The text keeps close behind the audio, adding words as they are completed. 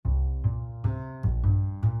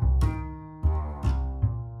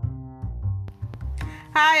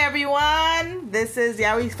Hi everyone, this is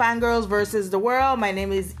Yaoi Fangirls versus the World. My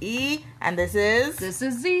name is E, and this is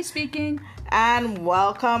Z speaking. And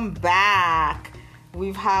welcome back.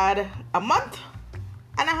 We've had a month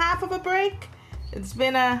and a half of a break. It's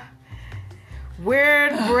been a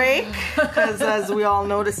weird break because, as we all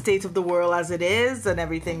know, the state of the world as it is and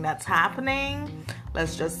everything that's happening.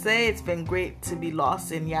 Let's just say it's been great to be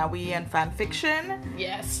lost in yaoi and fan fiction.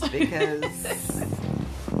 Yes. Because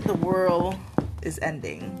the world is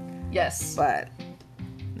ending. Yes. But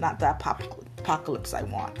not the apocalypse I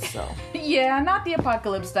want, so. Yeah, not the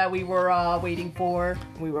apocalypse that we were waiting for.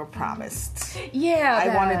 We were promised. Yeah,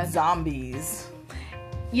 I wanted zombies.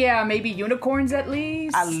 Yeah, maybe unicorns at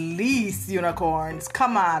least. At least unicorns.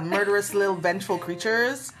 Come on, murderous little vengeful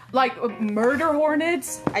creatures. Like murder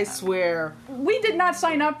hornets? I swear. We did not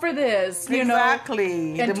sign up for this, you know.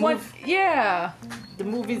 Exactly. Yeah. The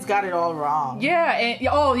movies got it all wrong. Yeah, and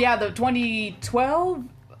the 2012.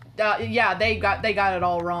 Yeah, they got it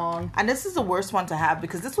all wrong. And this is the worst one to have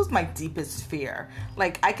because this was my deepest fear.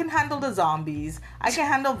 Like, I can handle the zombies. I can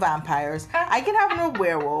handle vampires. I can handle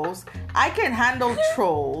werewolves. I can handle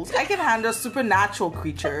trolls. I can handle supernatural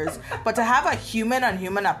creatures. But to have a human on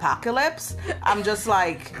human apocalypse, I'm just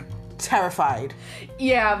like terrified.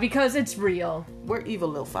 Yeah, because it's real. We're evil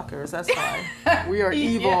little fuckers, that's why. We are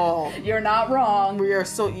evil. Yeah, you're not wrong. We are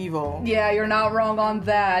so evil. Yeah, you're not wrong on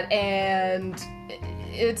that. And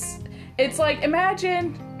it's like,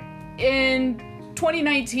 imagine in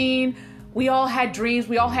 2019 we all had dreams,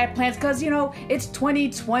 we all had plans, because it's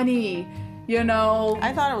 2020.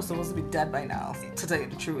 I thought I was supposed to be dead by now, to tell you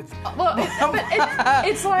the truth. Well,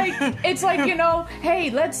 it's like hey,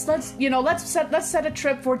 let's set a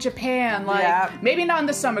trip for Japan. Like, maybe not in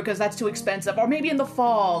the summer because that's too expensive, or maybe in the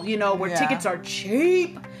fall, where tickets are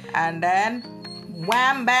cheap. And then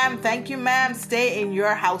wham bam, thank you ma'am, stay in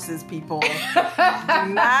your houses, people. Do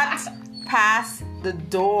not pass the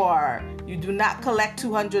door. You do not collect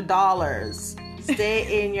 $200.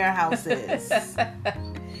 Stay in your houses.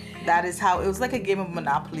 That is how it was. Like a game of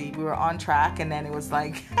Monopoly. We were on track and then it was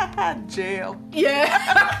like jail. Yeah.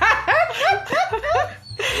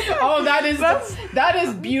 Oh, that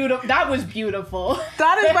is beautiful. That was beautiful.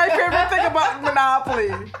 That is my favorite thing about Monopoly.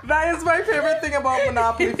 That is my favorite thing about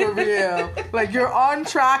Monopoly, for real. Like, you're on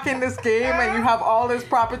track in this game and you have all this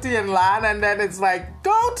property and land, and then it's like,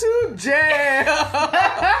 go to jail.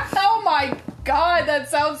 Oh my God, that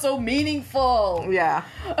sounds so meaningful. Yeah.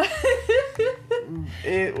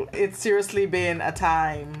 It's seriously been a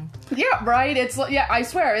time. Yeah, right? I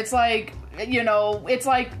swear, it's like, it's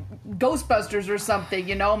like Ghostbusters or something,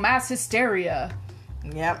 mass hysteria.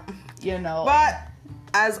 Yep. But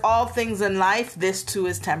as all things in life, this too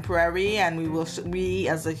is temporary, and we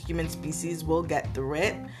as a human species will get through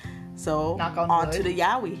it. So on to the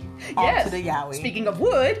yaoi. Yes. On to the yaoi. Speaking of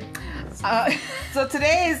wood, so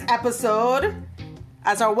today's episode,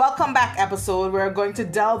 as our welcome back episode, we're going to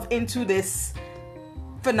delve into this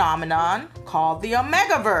phenomenon called the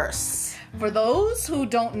Omegaverse. For those who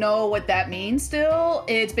don't know what that means still,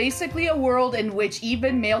 it's basically a world in which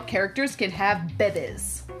even male characters can have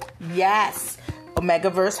babies. Yes.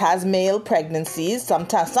 Omegaverse has male pregnancies.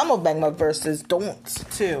 Sometimes some Omegaverses don't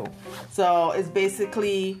too. So it's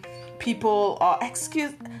basically people are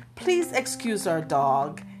please excuse our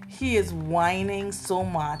dog. He is whining so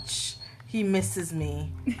much. He misses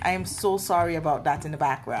me. I am so sorry about that in the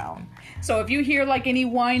background. So if you hear like any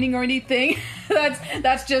whining or anything,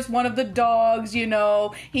 that's just one of the dogs,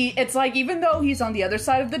 It's like, even though he's on the other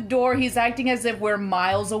side of the door, he's acting as if we're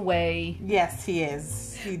miles away. Yes, he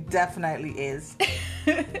is. He definitely is.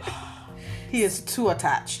 He is too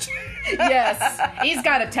attached. Yes, he's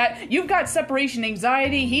got you've got separation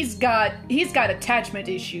anxiety. He's got attachment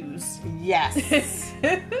issues. Yes.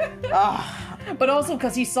 But also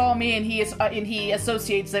because he saw me and he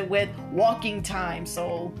associates it with walking time.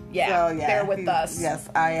 So bear with us. Yes,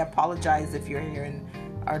 I apologize if you're hearing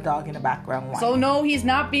our dog in the background whining. So no, he's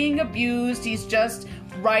not being abused. He's just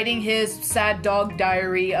writing his sad dog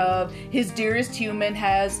diary of his dearest human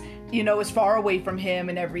is far away from him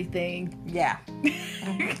and everything. Yeah.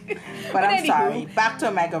 But I'm sorry. Back to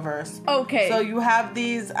Omegaverse. Okay. So you have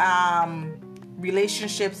these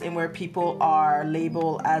relationships in where people are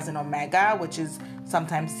labeled as an omega, which is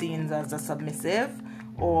sometimes seen as a submissive,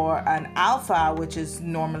 or an alpha, which is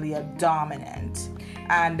normally a dominant.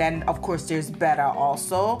 And then, of course, there's beta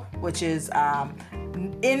also, which is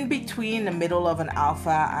in between the middle of an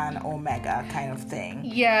alpha and omega kind of thing.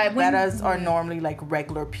 Yeah. Betas are normally like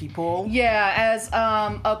regular people. Yeah, as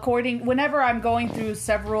whenever I'm going through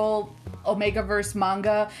several Omegaverse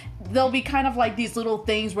manga, there'll be kind of like these little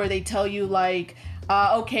things where they tell you like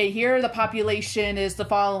Okay, here the population is the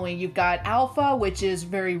following. You've got alpha, which is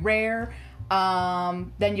very rare.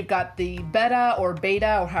 Then you've got the beta or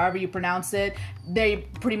beta or however you pronounce it. They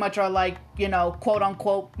pretty much are like, quote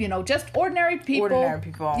unquote, just ordinary people. Ordinary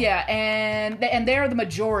people. Yeah, and they're the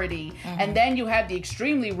majority. Mm-hmm. And then you have the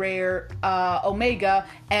extremely rare Omega,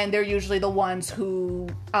 and they're usually the ones who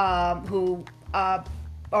are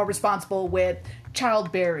responsible with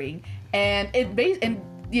childbearing. And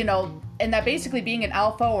and that basically being an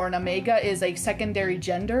alpha or an Omega is a secondary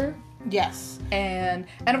gender. Yes. And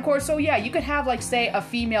of course, so yeah, you could have like say a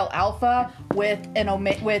female alpha with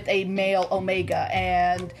with a male Omega,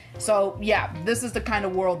 and so yeah, this is the kind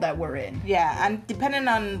of world that we're in. Yeah, and depending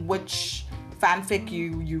on which fanfic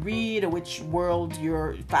you read or which world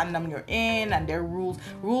your fandom you're in, and their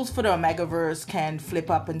rules for the Omegaverse can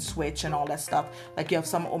flip up and switch and all that stuff. Like you have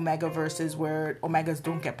some Omegaverses where Omegas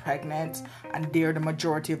don't get pregnant and they're the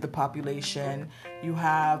majority of the population. You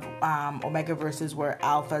have Omegaverses where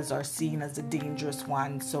alphas are seen as the dangerous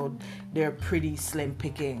ones, so they're pretty slim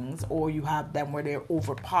pickings. Or you have them where they're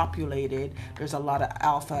overpopulated. There's a lot of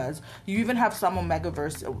alphas. You even have some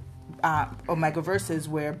Omegaverses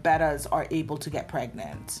where betas are able to get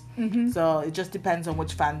pregnant. Mm-hmm. So it just depends on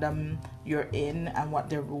which fandom you're in and what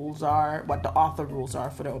their rules are, what the author rules are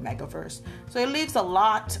for the Omegaverse. So it leaves a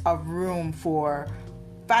lot of room for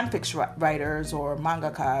fanfic writers or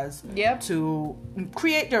mangakas to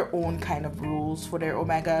create their own kind of rules for their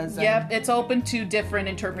Omegas. It's open to different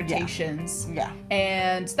interpretations. Yeah.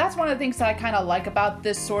 And that's one of the things that I kind of like about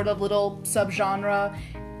this sort of little subgenre.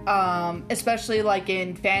 Especially like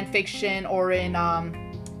in fan fiction or in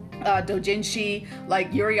doujinshi,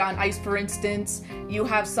 like Yuri on Ice, for instance. You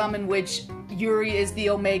have some in which Yuri is the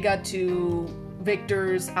Omega to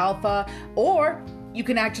Victor's Alpha, or you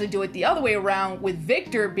can actually do it the other way around with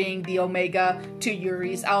Victor being the Omega to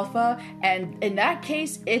Yuri's Alpha, and in that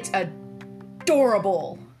case, it's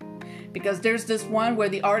adorable. Because there's this one where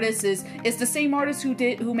the artist is the same artist who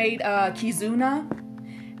made Kizuna.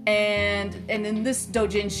 And in this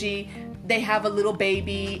doujinshi, they have a little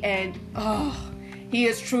baby, and he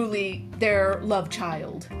is truly their love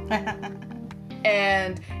child.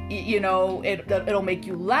 And it'll make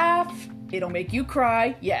you laugh, it'll make you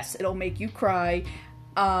cry. Yes, it'll make you cry.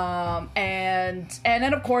 And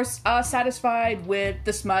then of course, satisfied with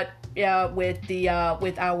the smut,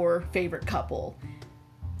 with our favorite couple.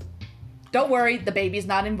 Don't worry, the baby's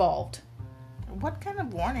not involved. What kind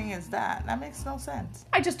of warning is that? That makes no sense.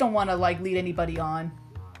 I just don't want to lead anybody on.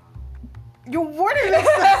 You're warning.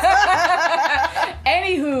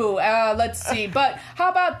 Anywho, let's see. But how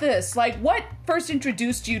about this? What first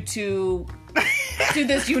introduced you to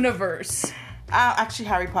this universe? Actually,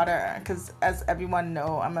 Harry Potter. Because as everyone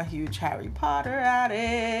know, I'm a huge Harry Potter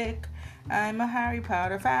addict. I'm a Harry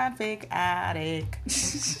Potter fanfic addict.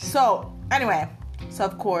 So anyway,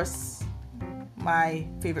 of course, my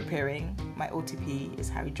favorite pairing, my OTP, is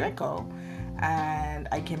Harry Draco, and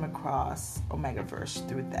I came across Omegaverse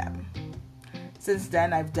through them. Since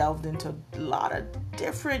then, I've delved into a lot of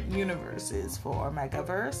different universes for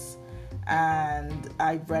Omegaverse, and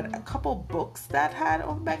I've read a couple books that had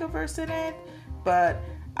Omegaverse in it, but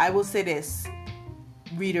I will say this,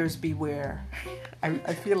 readers beware.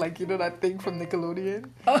 I feel like, that thing from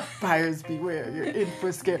Nickelodeon? Buyers beware, you're in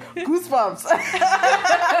for scare. Goosebumps!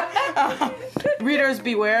 Readers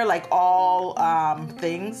beware, like all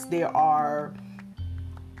things, there are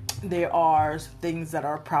things that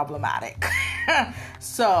are problematic.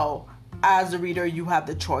 So, as a reader, you have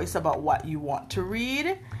the choice about what you want to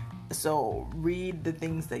read. So, read the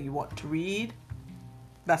things that you want to read.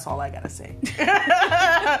 That's all I gotta say.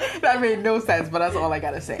 That made no sense, but that's all I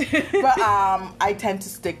gotta say. But I tend to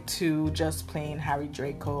stick to just plain Harry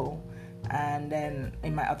Draco, and then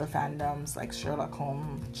in my other fandoms like Sherlock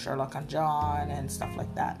Holmes, Sherlock and John, and stuff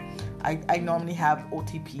like that. I normally have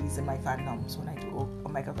OTPs in my fandoms when I do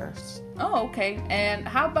Omegaverse. Oh, okay. And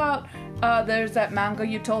how about there's that manga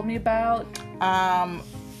you told me about?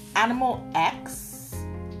 Animal X.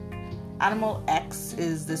 Animal X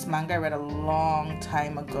is this manga I read a long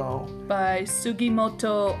time ago. By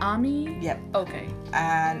Sugimoto Ami? Yep. Okay.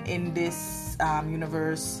 And in this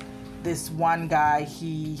universe, this one guy,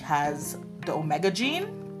 he has the Omega gene.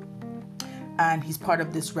 And he's part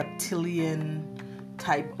of this reptilian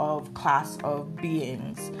type of class of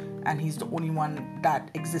beings. And he's the only one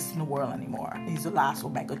that exists in the world anymore. He's the last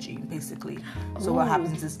Omega gene, basically. So what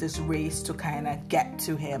happens is this race to kind of get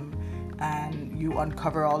to him, and you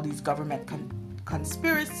uncover all these government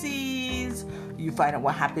conspiracies. You find out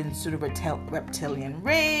what happens to the reptilian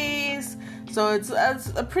race. So it's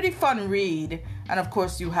a pretty fun read. And of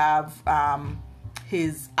course, you have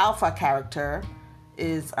his alpha character,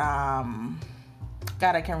 is God,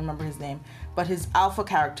 I can't remember his name, but his alpha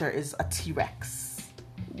character is a T-Rex.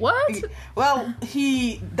 What? Well,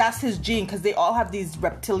 that's his gene, because they all have these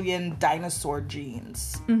reptilian dinosaur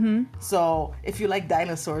genes. So if you like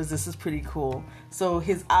dinosaurs, this is pretty cool. So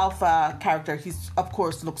his alpha character, he's of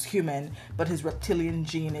course looks human, but his reptilian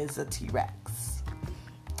gene is a T-Rex.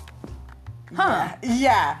 Huh.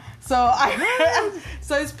 Yeah. So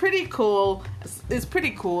so it's pretty cool. It's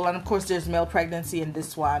pretty cool, and of course there's male pregnancy in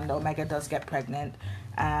this one. The Omega does get pregnant.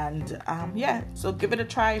 And yeah, so give it a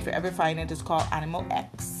try if you ever find it. It's called Animal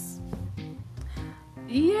X.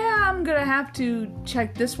 Yeah, I'm gonna have to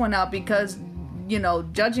check this one out because,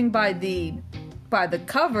 judging by the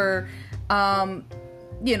cover,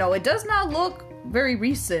 it does not look very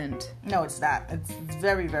recent. No, it's not. It's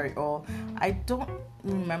very, very old. I don't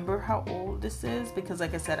remember how old this is because,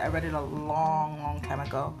 like I said, I read it a long, long time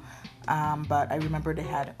ago. But I remember they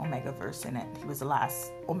had Omegaverse in it. He was the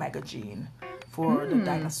last Omega gene for the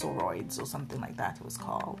dinosauroids or something like that it was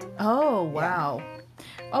called. Oh, wow.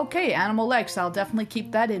 Yeah. Okay, Animal X, I'll definitely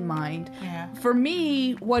keep that in mind. Yeah. For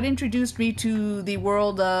me, what introduced me to the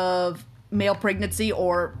world of male pregnancy,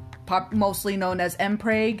 or mostly known as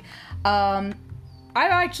MPreg, I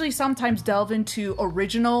actually sometimes delve into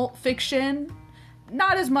original fiction,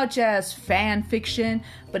 not as much as fan fiction,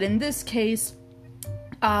 but in this case,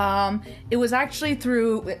 it was actually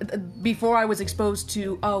before I was exposed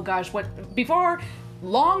to,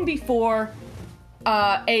 long before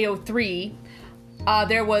AO3,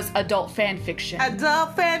 there was adult fan fiction.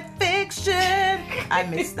 Adult fan fiction! I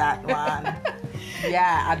missed that one.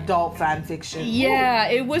 Yeah, adult fan fiction. Yeah,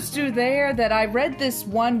 it was through there that I read this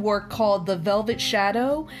one work called The Velvet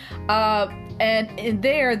Shadow. And in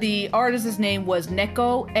there, the artist's name was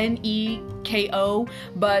Neko, Neko,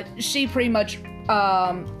 but she pretty much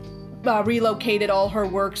relocated all her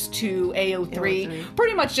works to AO3.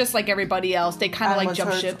 Pretty much just like everybody else. They kind of like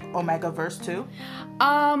jump ship. Omegaverse too?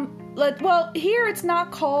 Well, here it's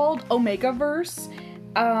not called Omegaverse.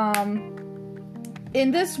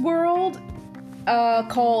 In this world,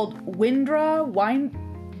 called Wyndrah,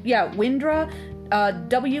 Wyndrah, Wyndrah.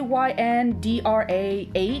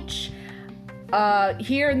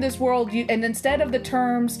 Here in this world, and instead of the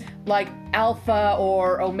terms like alpha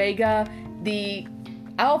or omega, the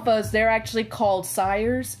alphas, they're actually called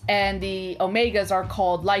sires, and the omegas are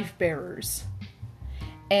called life bearers.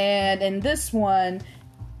 And in this one,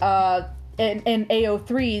 in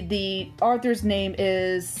AO3, the author's name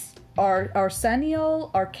is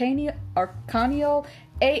Arcaniel, Arcaniel.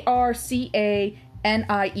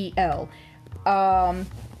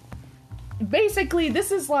 Basically,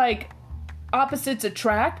 this is like opposites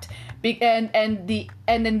attract,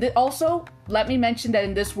 also let me mention that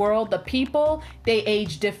in this world, the people, they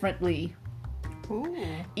age differently. Ooh.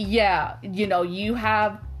 Yeah, you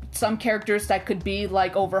have some characters that could be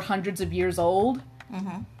like over hundreds of years old.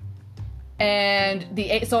 And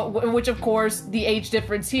which of course the age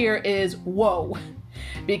difference here is whoa,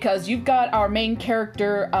 because you've got our main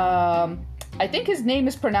character, I think his name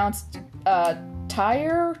is pronounced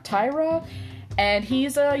Tyra, and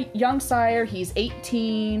he's a young sire. He's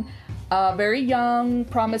 18, very young,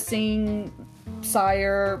 promising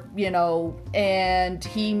sire, and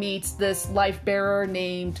he meets this life bearer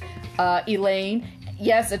named Elaine.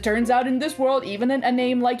 Yes, it turns out in this world, even a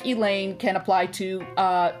name like Elaine can apply to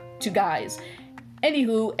guys.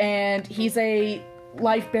 Anywho, and he's a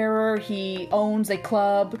life bearer. He owns a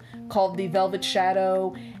club called the Velvet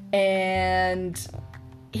Shadow, and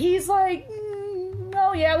he's like,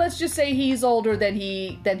 let's just say he's older than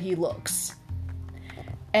he looks.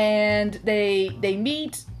 And they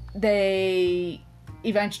meet. They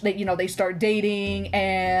eventually, they start dating,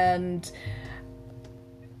 and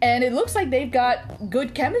it looks like they've got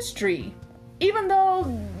good chemistry, even though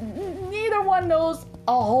neither one knows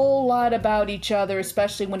a whole lot about each other,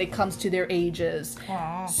 especially when it comes to their ages.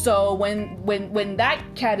 Aww. So when that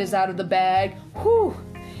cat is out of the bag,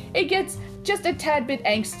 it gets just a tad bit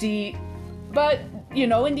angsty, but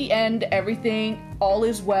in the end, all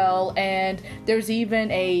is well, and there's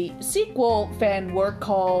even a sequel fan work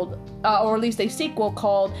called, or at least a sequel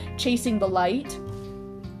called Chasing the Light,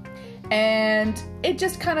 and it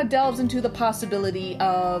just kind of delves into the possibility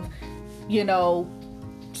of,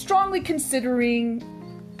 strongly considering,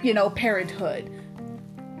 parenthood.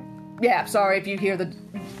 Yeah, sorry if you hear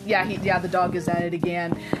the dog is at it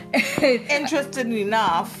again. Interestingly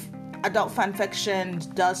enough, adult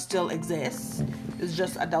fanfiction does still exist. It's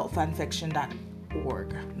just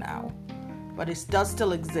adultfanfiction.org now. But it does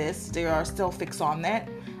still exist. There are still fics on it.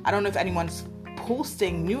 I don't know if anyone's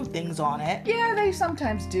posting new things on it. Yeah, they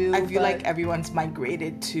sometimes do. I feel like everyone's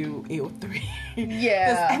migrated to AO3.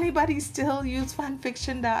 Yeah. Does anybody still use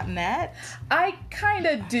fanfiction.net? I kind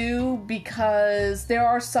of do, because there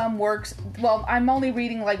are some works. Well, I'm only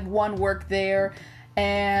reading like one work there,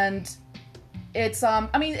 and it's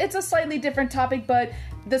it's a slightly different topic, but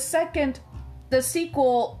the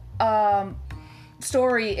sequel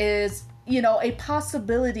story is, a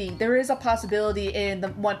possibility. There is a possibility in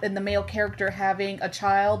the male character having a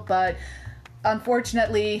child, but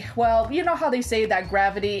unfortunately, well, you know how they say that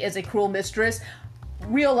gravity is a cruel mistress.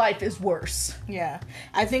 Real life is worse. Yeah.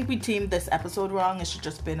 I think we teamed this episode wrong. It should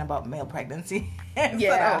just been about male pregnancy Yeah.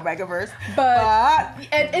 instead of Omegaverse. But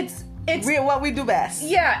it's what we do best.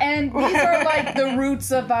 Yeah, and these are like the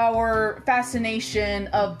roots of our fascination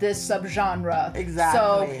of this subgenre. Exactly.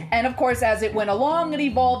 So, and of course, as it went along, it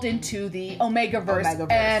evolved into the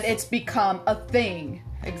Omegaverse. And it's become a thing.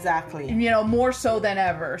 Exactly. More so than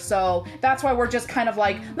ever. So that's why we're just kind of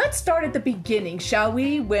like, let's start at the beginning, shall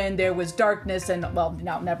we? When there was darkness and, well,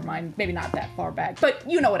 no, never mind. Maybe not that far back, but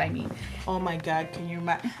you know what I mean. Oh my God, can you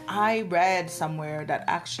imagine? I read somewhere that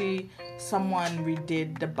actually someone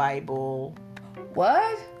redid the Bible.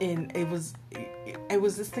 What? It was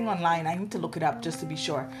this thing online. I need to look it up just to be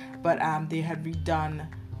sure. But they had redone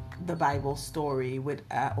the Bible story with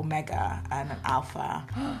Omega and an Alpha.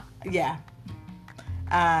 Yeah.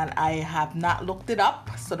 And I have not looked it up,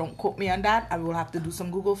 so don't quote me on that. I will have to do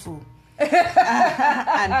some Google foo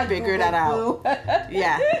and figure that out.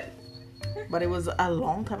 Yeah. But it was a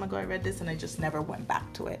long time ago I read this, and I just never went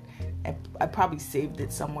back to it. I probably saved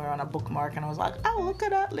it somewhere on a bookmark, and I was like, I'll look at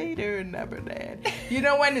that later, and never did.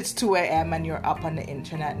 When it's 2 a.m. and you're up on the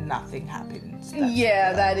internet, nothing happens.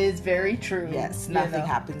 That is very true. Yes, nothing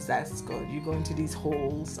happens that's good. You go into these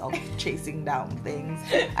holes of chasing down things,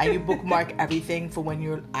 and you bookmark everything for when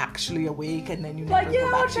you're actually awake, and then you never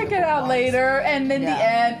go back I'll to check your it out bookmarks. later, and in the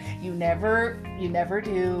end, you never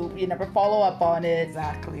do. You never follow up on it.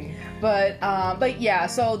 Exactly. But yeah,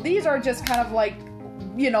 so these are just kind of like,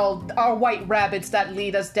 our white rabbits that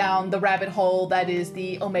lead us down the rabbit hole that is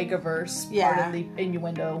the Omegaverse part of the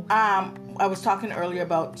innuendo. I was talking earlier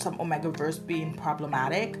about some Omegaverse being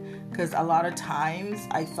problematic, because a lot of times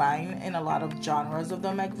I find in a lot of genres of the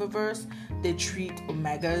Omegaverse, they treat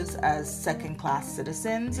Omegas as second-class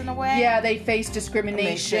citizens in a way. Yeah, they face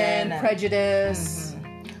discrimination, prejudice.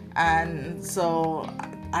 Mm-hmm. And so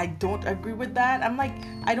I don't agree with that. I'm like,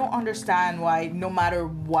 I don't understand why no matter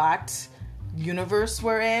what universe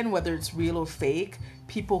we're in, whether it's real or fake,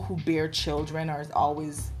 people who bear children are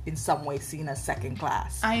always in some way seen as second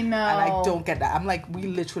class. I know. And I don't get that. I'm like, we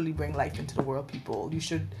literally bring life into the world, people. We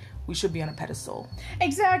should be on a pedestal.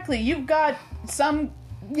 Exactly. You've got some,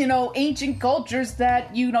 ancient cultures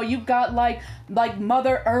that, you've got like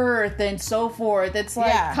Mother Earth and so forth. It's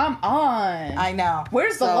like, come on. I know.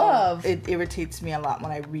 Where's the love? It irritates me a lot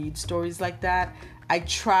when I read stories like that. I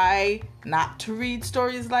try not to read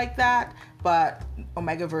stories like that, but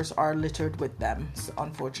Omegaverse are littered with them,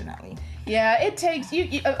 unfortunately. Yeah, it takes you.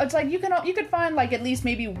 It's like you could find like at least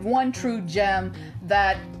maybe one true gem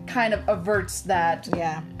that kind of averts that.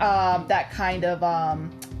 Yeah. That kind of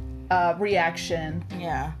reaction.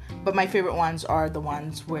 Yeah, but my favorite ones are the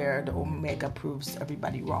ones where the Omega proves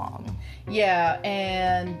everybody wrong. Yeah,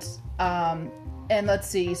 and let's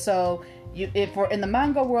see, so. If we're in the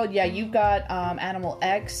manga world, you've got Animal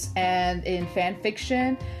X, and in fan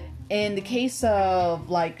fiction, in the case of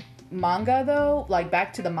like manga though, like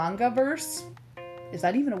back to the Omegaverse, is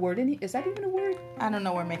that even a word? Is that even a word? I don't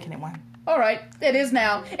know. We're making it one. All right, it is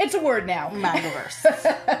now. It's a word now.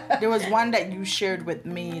 Omegaverse. There was one that you shared with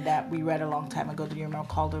me that we read a long time ago. Do you remember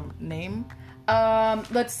called the name?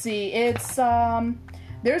 Let's see. It's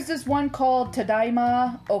there's this one called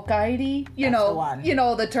Tadaima Okairi. That's the one.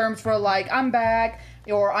 The terms for like I'm back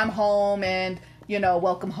or I'm home and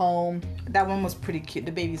welcome home. That one was pretty cute.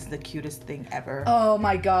 The baby's the cutest thing ever. Oh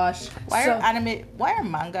my gosh. Why are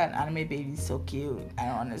manga and anime babies so cute? I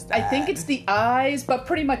don't understand. I think it's the eyes, but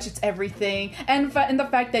pretty much it's everything. And the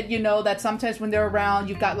fact that that sometimes when they're around,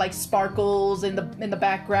 you've got like sparkles in the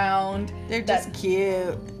background. They're just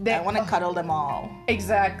cute. I want to cuddle them all.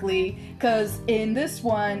 Exactly. Because in this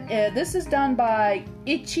one, this is done by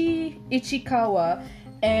Ichikawa,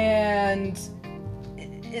 and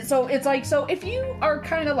so it's like, so if you are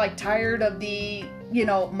kind of like tired of the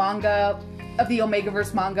manga, of the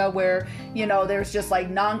Omegaverse manga where there's just like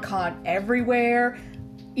non-con everywhere,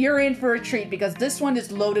 you're in for a treat, because this one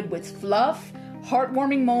is loaded with fluff,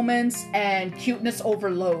 heartwarming moments, and cuteness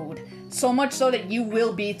overload, so much so that you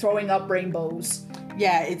will be throwing up rainbows.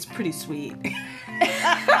 Yeah, it's pretty sweet.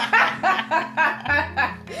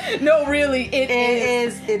 No, really, it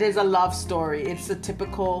is. It is a love story. It's a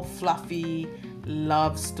typical fluffy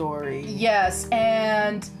love story. Yes,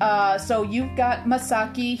 and so you've got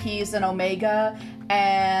Masaki, he's an Omega,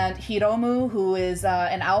 and Hiromu, who is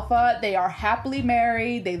an Alpha. They are happily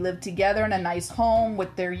married. They live together in a nice home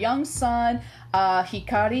with their young son,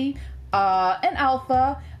 Hikari, an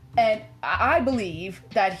Alpha. And I believe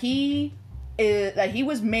that he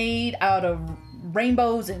was made out of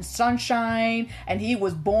rainbows and sunshine, and he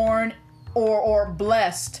was born or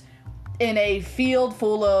blessed in a field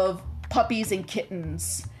full of puppies and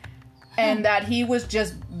kittens, and that he was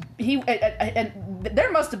just and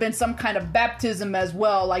there must have been some kind of baptism as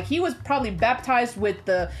well. Like he was probably baptized with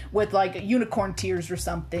like unicorn tears or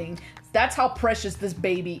something. That's how precious this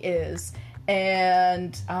baby is.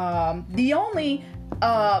 And the only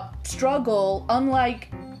struggle,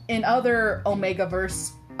 unlike in other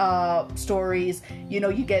Omegaverse stories,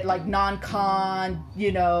 you get like non-con,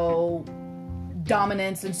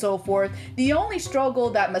 dominance and so forth. The only struggle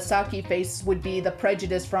that Masaki faces would be the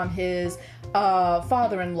prejudice from his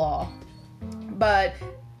father-in-law. But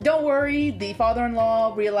don't worry, the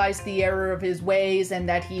father-in-law realized the error of his ways and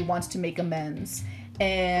that he wants to make amends.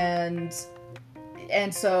 And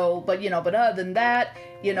so, but other than that,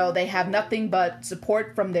 they have nothing but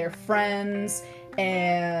support from their friends,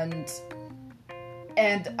 and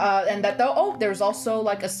that there's also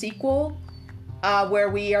like a sequel where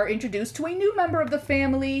we are introduced to a new member of the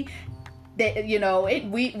family. Say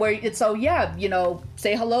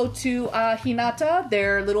hello to Hinata,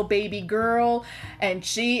 their little baby girl, and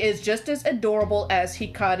she is just as adorable as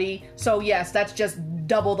Hikari. So yes, that's just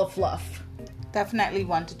double the fluff. Definitely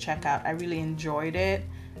one to check out. I really enjoyed it,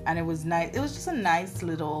 and it was nice. It was just a nice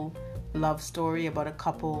little love story about a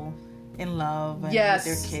couple in love and with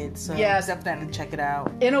their kids. So definitely check it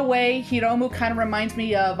out. In a way, Hiromu kind of reminds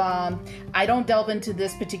me of I don't delve into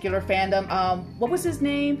this particular fandom. What was his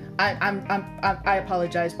name? I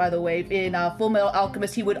apologize, by the way. In Full Metal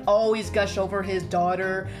Alchemist, he would always gush over his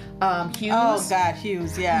daughter, Hughes. Oh God,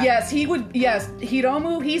 Hughes, yeah. Yes, he would. Yes,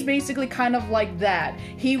 Hiromu. He's basically kind of like that.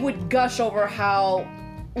 He would gush over how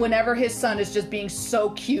whenever his son is just being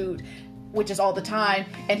so cute, which is all the time,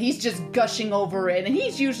 and he's just gushing over it. And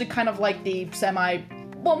he's usually kind of like the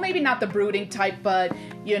maybe not the brooding type, but,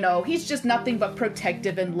 he's just nothing but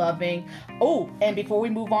protective and loving. Oh, and before we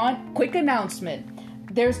move on, quick announcement.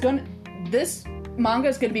 This manga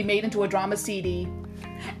is going to be made into a drama CD.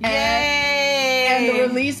 Yay! And the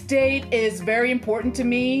release date is very important to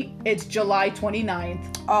me. It's July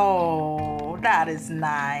 29th. Oh, that is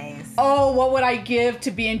nice. Oh, what would I give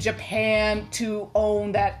to be in Japan to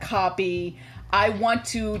own that copy? I want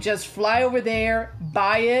to just fly over there,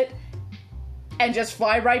 buy it, and just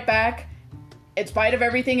fly right back, in spite of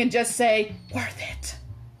everything, and just say, worth it.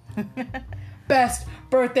 Best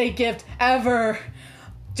birthday gift ever.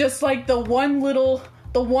 Just like the one little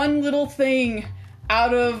thing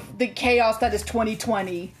out of the chaos that is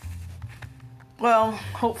 2020. Well,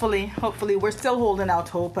 hopefully, we're still holding out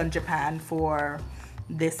hope on Japan for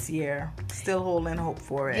this year. Still holding hope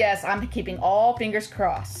for it. Yes, I'm keeping all fingers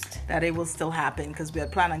crossed. That it will still happen, because we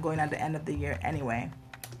had planned on going at the end of the year anyway.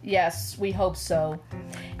 Yes, we hope so.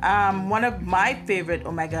 One of my favorite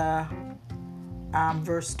Omega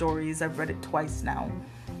verse stories, I've read it twice now,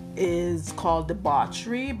 is called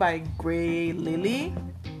Debauchery by Gray Lily.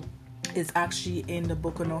 It's actually in the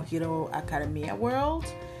Boku no Hero Academia world.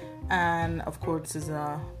 And of course, is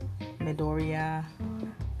a Midoriya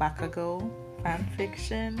Bakugo fan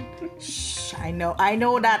fiction. Shh, I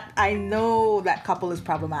know that couple is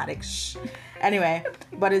problematic. Shh. Anyway,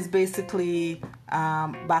 but it's basically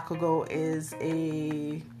Bakugo is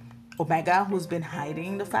a Omega who's been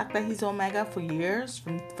hiding the fact that he's Omega for years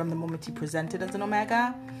from the moment he presented as an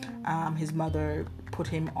Omega. His mother put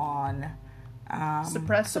him on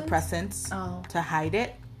suppressants to hide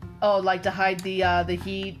it. Oh, like to hide the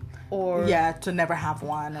heat. Or to never have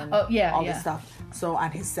one and all this stuff. So,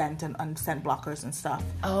 and his scent and scent blockers and stuff.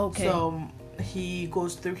 Oh, okay. So he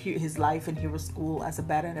goes through his life in hero school as a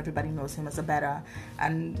beta, and everybody knows him as a beta.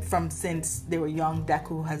 And since they were young,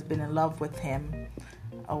 Deku has been in love with him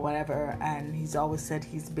or whatever, and he's always said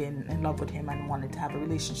he's been in love with him and wanted to have a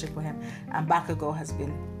relationship with him. And Bakugo has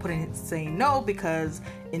been saying no, because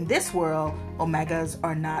in this world, Omegas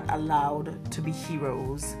are not allowed to be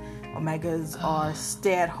heroes. Omegas are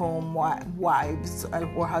stay-at-home wives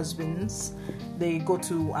or husbands. They go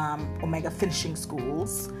to Omega finishing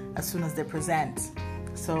schools as soon as they present.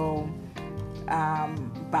 So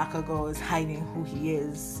Bakugo is hiding who he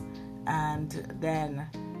is, and then,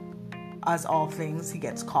 as all things, he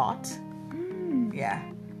gets caught. Yeah,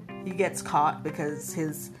 he gets caught because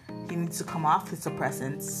his he needs to come off his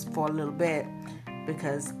suppressants for a little bit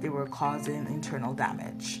because they were causing internal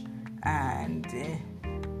damage. And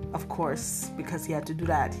of course, because he had to do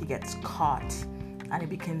that, he gets caught, and it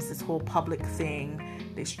becomes this whole public thing.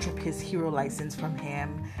 They strip his hero license from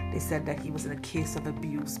him. They said that he was in a case of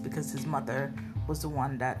abuse because his mother was the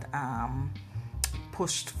one that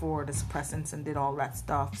pushed for the suppressants and did all that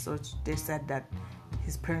stuff. So they said that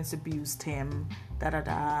his parents abused him,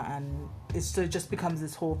 and so it just becomes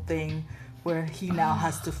this whole thing where he now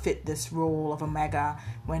has to fit this role of Omega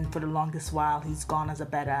when for the longest while he's gone as a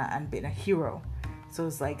beta and been a hero. So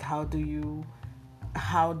it's like, how does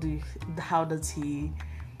he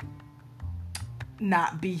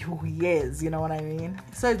not be who he is? You know what I mean?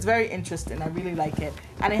 So it's very interesting. I really like it,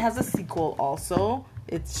 and it has a sequel also.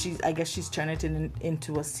 I guess she's turned it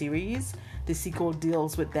into a series. The sequel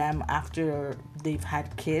deals with them after they've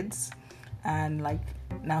had kids, and like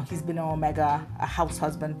now he's been an Omega, a house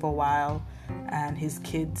husband for a while, and his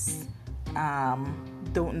kids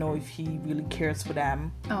don't know if he really cares for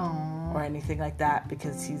them. Aww. Or anything like that,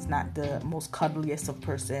 because he's not the most cuddliest of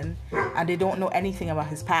person, and they don't know anything about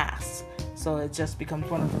his past. So it just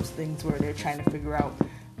becomes one of those things where they're trying to figure out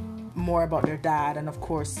more about their dad, and of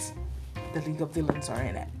course the League of Villains are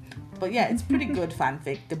in it. But yeah, it's pretty good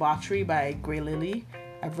fanfic. Debauchery by Grey Lily.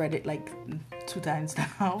 I've read it like 2 times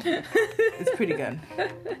now. It's pretty good.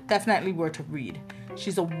 Definitely worth a read.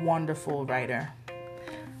 She's a wonderful writer.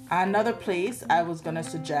 Another place I was going to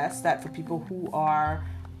suggest that for people who are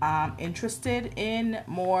interested in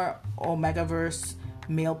more Omegaverse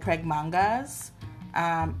male preg mangas,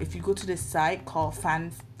 if you go to this site called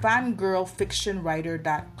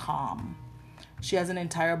fangirlfictionwriter.com, she has an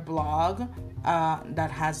entire blog that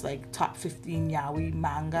has like top 15 yaoi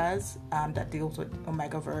mangas that deals with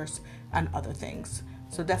Omegaverse and other things.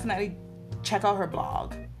 So definitely check out her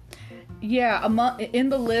blog. Yeah, in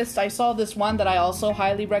the list, I saw this one that I also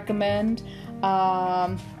highly recommend.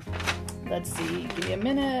 Let's see, give me a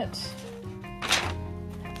minute.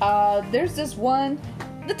 There's this one.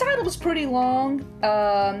 The title was pretty long.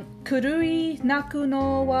 Kurui Naku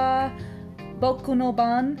no wa Boku no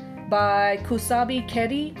Ban by Kusabi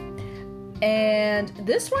Keri. And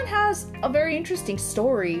this one has a very interesting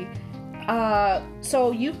story.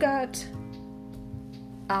 So you've got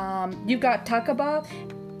Takaba,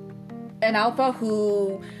 an alpha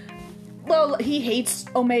who, well, he hates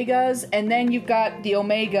Omegas, and then you've got the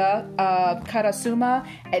Omega, Karasuma,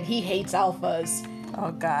 and he hates alphas.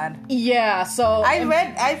 Oh God. Yeah, so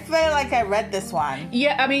I feel like I read this one.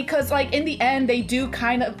 Yeah, I mean, because like in the end they do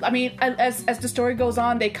kind of, I mean, as the story goes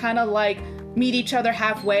on, they kind of like meet each other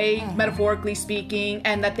halfway, metaphorically speaking,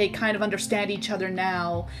 and that they kind of understand each other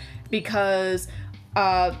now, because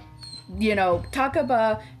Takaba,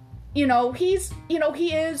 he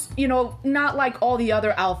is, not like all the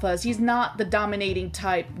other alphas. He's not the dominating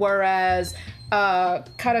type, whereas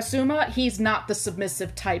Karasuma, he's not the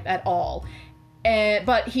submissive type at all.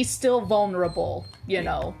 But he's still vulnerable, You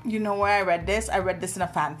know where I read this? I read this in a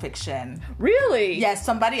fan fiction. Really? Yes,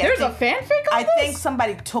 somebody... There's a fanfic on this? I think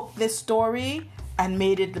somebody took this story and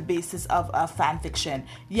made it the basis of a fan fiction.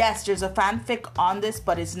 Yes, there's a fanfic on this,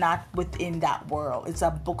 but it's not within that world. It's a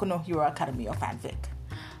Boku no Hero Academia fanfic.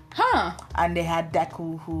 Huh. And they had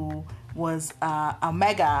Deku, who was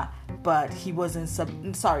Omega, but he wasn't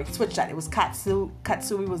switch that. It was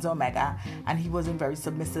Katsui was Omega, and he wasn't very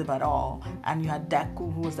submissive at all. And you had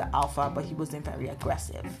Deku, who was the alpha, but he wasn't very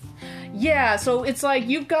aggressive. Yeah, so it's like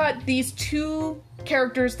you've got these two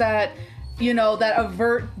characters that that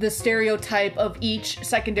avert the stereotype of each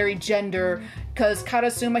secondary gender, because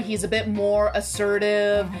Karasuma, he's a bit more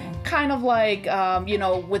assertive, kind of like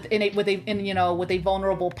with a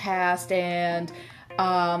vulnerable past, and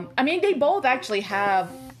they both actually have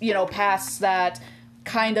pasts that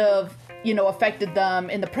kind of affected them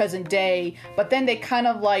in the present day, but then they kind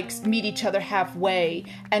of like meet each other halfway,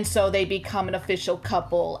 and so they become an official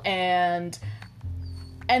couple, and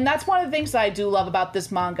that's one of the things that I do love about this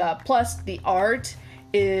manga. Plus, the art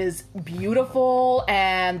is beautiful,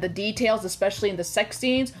 and the details, especially in the sex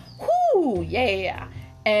scenes, whoo, yeah.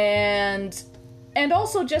 And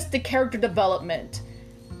also just the character development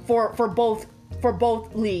for both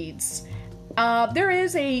leads. There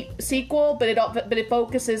is a sequel, but it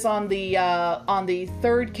focuses on the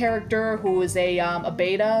third character, who is a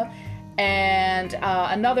beta, and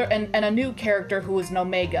a new character who is an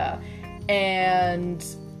Omega. And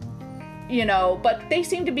but they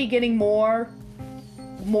seem to be getting more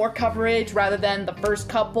coverage rather than the first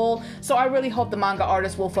couple. So I really hope the manga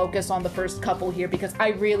artist will focus on the first couple here, because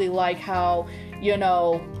I really like how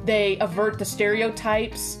they avert the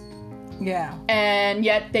stereotypes. Yeah. And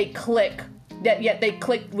yet they click yet they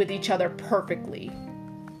clicked with each other perfectly.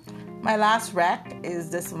 My last rec is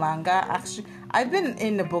this manga. Actually, I've been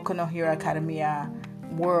in the Boku no Hero Academia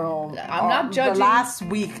world. I'm not judging. The last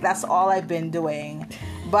week, that's all I've been doing.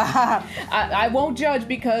 But I won't judge,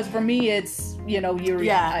 because for me it's, Yuri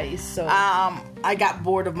on Ice. So I got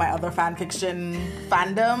bored of my other fanfiction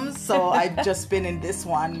fandoms, so I've just been in this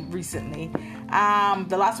one recently.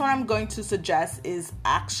 The last one I'm going to suggest is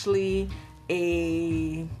actually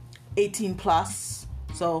a 18 plus.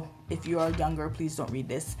 So if you are younger, please don't read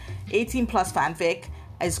this. 18 plus fanfic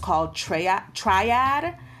is called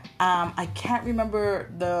Triad. I can't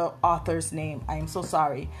remember the author's name. I am so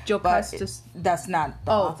sorry. Joe Custis. That's not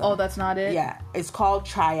the author. Oh, that's not it? Yeah, it's called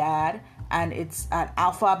Triad, and it's an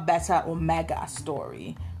alpha, beta, omega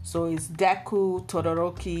story. So it's Deku,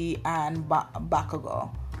 Todoroki, and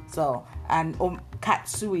Bakugo. So, and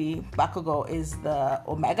Katsui, Bakugo is the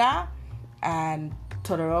omega, and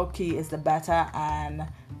Todoroki is the beta, and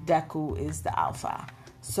Deku is the alpha.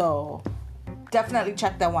 So definitely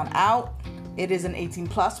check that one out. It is an 18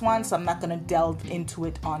 plus one, so I'm not going to delve into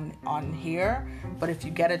it on here. But if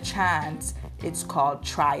you get a chance, it's called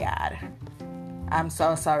Triad. I'm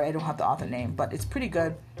so sorry, I don't have the author name, but it's pretty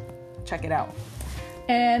good. Check it out.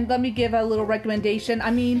 And let me give a little recommendation.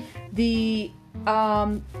 I mean,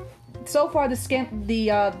 so far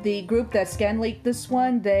the group that scan leaked this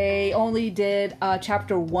one, they only did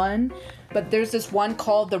chapter 1, but there's this one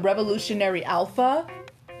called The Revolutionary Alpha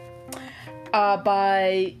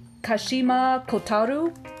by Kashima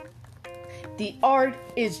Kotaru. The art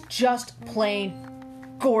is just plain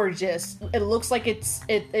gorgeous. It looks like it's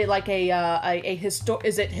like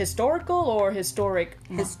is it historical or historic?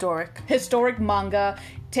 Historic manga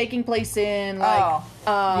taking place in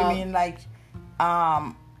you mean like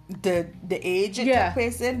the age it took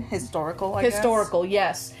place in? Historical, I guess? Historical,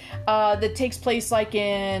 yes. That takes place like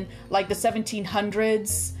in like the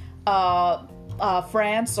 1700s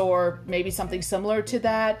France, or maybe something similar to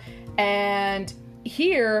that. And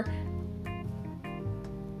here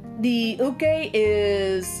the uke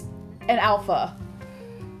is an alpha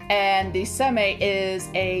and the seme is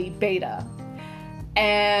a beta.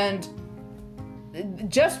 And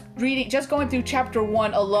just going through chapter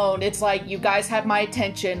 1 alone, it's like, you guys have my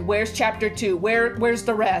attention. Where's chapter 2? Where's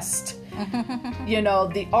the rest?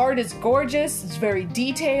 The art is gorgeous. It's very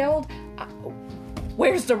detailed.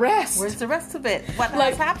 Where's the rest? Where's the rest of it? What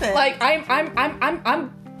has happened? Like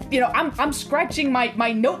I'm scratching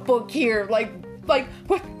my notebook here. Like what?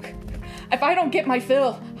 If I don't get my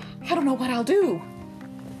fill, I don't know what I'll do.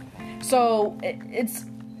 So if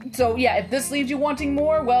this leaves you wanting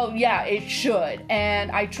more, well, yeah, it should. And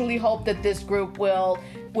I truly hope that this group will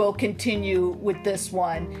continue with this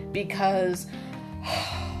one, because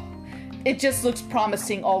it just looks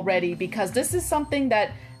promising already. Because this is something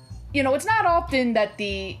that, it's not often that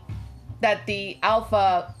the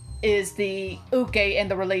alpha is the uke in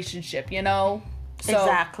the relationship, So,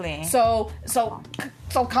 exactly. So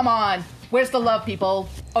come on. Where's the love, people?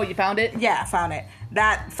 Oh, you found it? Yeah, I found it.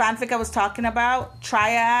 That fanfic I was talking about,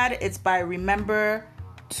 Triad, it's by Remember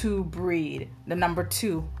to Breed, the number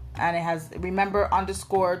 2. And it has Remember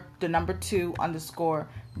 _ the number 2 _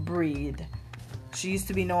 Breed. She used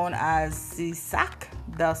to be known as Sisak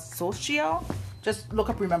the Socio. Just look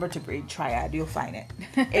up Remember to Breed, Triad, you'll find it.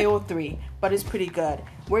 AO3, but it's pretty good.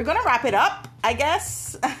 We're going to wrap it up, I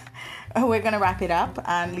guess. We're going to wrap it up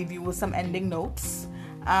and leave you with some ending notes.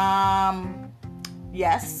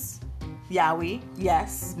 Yes. Yaoi,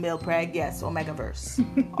 yes. Milpreg, yes. Omegaverse.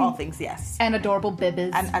 All things yes. And adorable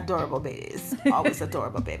babies. And adorable babies. Always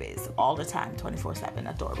adorable babies. All the time, 24/7,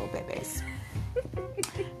 adorable babies.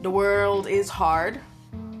 The world is hard.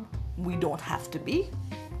 We don't have to be.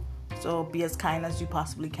 So be as kind as you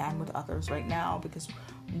possibly can with others right now, because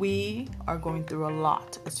we are going through a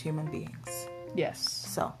lot as human beings. Yes.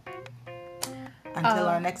 So, until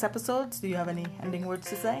our next episodes, do you have any ending words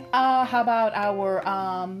to say? How about our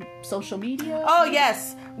social media? Oh,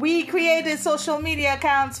 yes. We created social media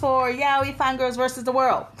accounts for Yaoi Fangirls versus the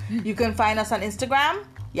World. You can find us on Instagram,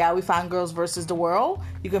 Yaoi Fangirls versus the World.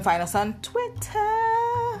 You can find us on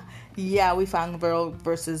Twitter, Yaoi Fangirl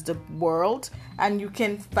versus the World. And you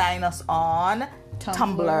can find us on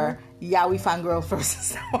Tumblr, Yaoi Fangirl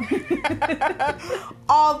versus the World.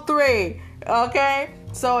 All 3. Okay?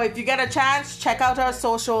 So if you get a chance, check out our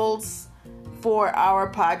socials for our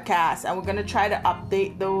podcast. And we're going to try to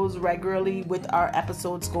update those regularly with our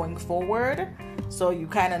episodes going forward. So you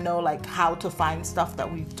kind of know like how to find stuff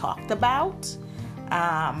that we've talked about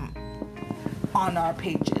on our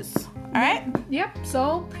pages. All right? Yep.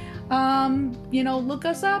 So, look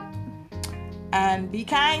us up. And be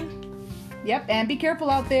kind. Yep. And be careful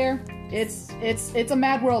out there. It's a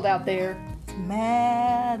mad world out there.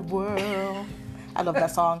 Mad world. I love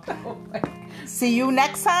that song. Oh my. See you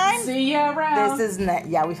next time. See ya around. This is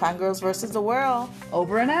We Find Girls versus the World.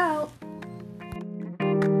 Over and out.